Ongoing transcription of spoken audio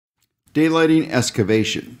Daylighting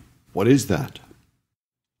excavation. What is that?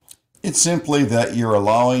 It's simply that you're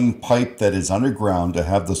allowing pipe that is underground to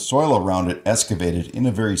have the soil around it excavated in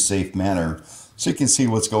a very safe manner so you can see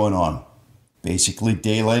what's going on. Basically,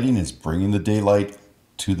 daylighting is bringing the daylight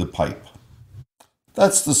to the pipe.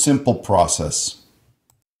 That's the simple process.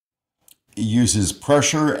 It uses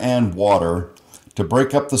pressure and water to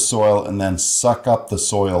break up the soil and then suck up the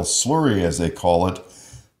soil slurry, as they call it,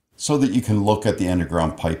 so that you can look at the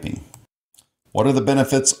underground piping. What are the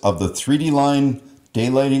benefits of the 3D line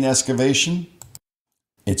daylighting excavation?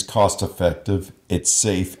 It's cost effective, it's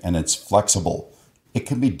safe, and it's flexible. It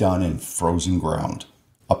can be done in frozen ground,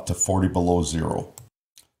 up to 40 below zero.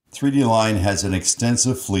 3D line has an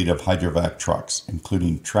extensive fleet of Hydrovac trucks,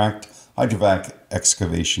 including tracked Hydrovac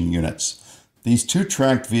excavation units. These two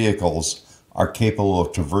tracked vehicles are capable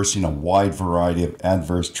of traversing a wide variety of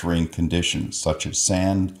adverse terrain conditions such as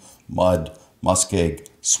sand, mud, muskeg,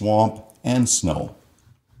 swamp, and snow.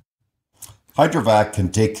 Hydrovac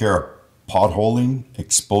can take care of potholing,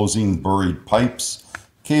 exposing buried pipes,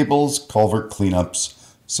 cables, culvert cleanups,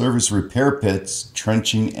 service repair pits,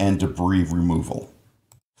 trenching, and debris removal.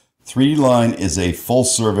 3D Line is a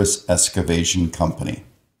full-service excavation company.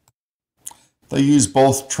 They use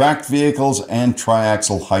both tracked vehicles and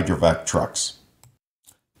triaxle Hydrovac trucks.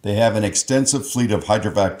 They have an extensive fleet of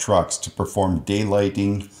Hydrovac trucks to perform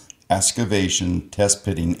daylighting, excavation, test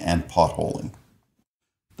pitting, and potholing.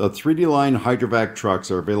 The 3D Line Hydrovac trucks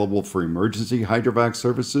are available for emergency Hydrovac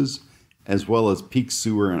services as well as peak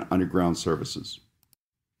sewer and underground services.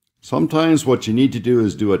 Sometimes what you need to do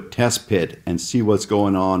is do a test pit and see what's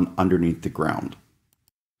going on underneath the ground.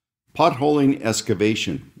 Potholing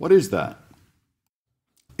excavation. What is that?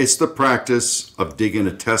 It's the practice of digging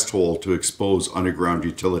a test hole to expose underground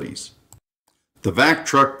utilities. The vac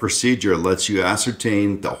truck procedure lets you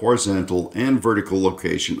ascertain the horizontal and vertical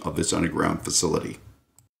location of this underground facility.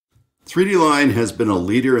 3D Line has been a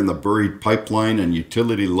leader in the buried pipeline and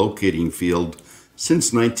utility locating field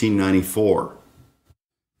since 1994.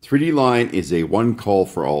 3D Line is a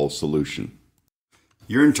one-call-for-all solution.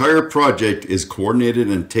 Your entire project is coordinated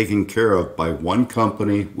and taken care of by one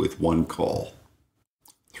company with one call.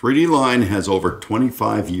 3D Line has over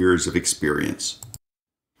 25 years of experience.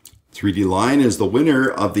 3D Line is the winner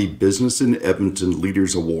of the Business in Edmonton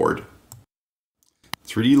Leaders Award.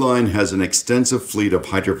 3D Line has an extensive fleet of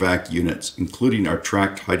Hydrovac units, including our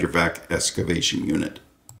tracked Hydrovac excavation unit.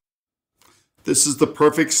 This is the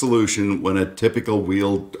perfect solution when a typical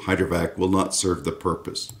wheeled Hydrovac will not serve the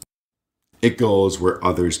purpose. It goes where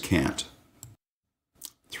others can't.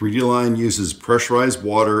 3D Line uses pressurized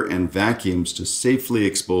water and vacuums to safely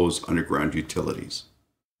expose underground utilities.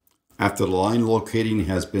 After the line locating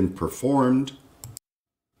has been performed,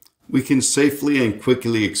 we can safely and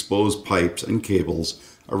quickly expose pipes and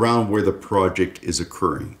cables around where the project is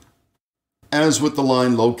occurring. As with the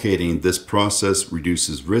line locating, this process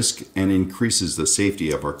reduces risk and increases the safety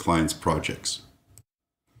of our clients' projects.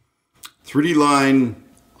 3D Line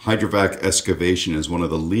Hydrovac Excavation is one of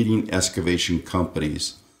the leading excavation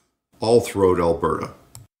companies all throughout Alberta.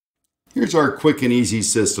 Here's our quick and easy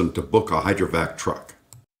system to book a Hydrovac truck.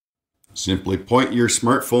 Simply point your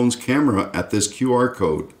smartphone's camera at this QR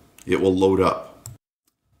code. It will load up.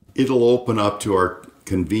 It'll open up to our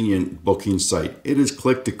convenient booking site. It is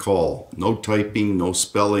click to call. No typing, no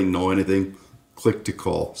spelling, no anything. Click to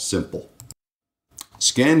call. Simple.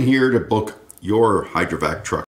 Scan here to book your Hydrovac truck.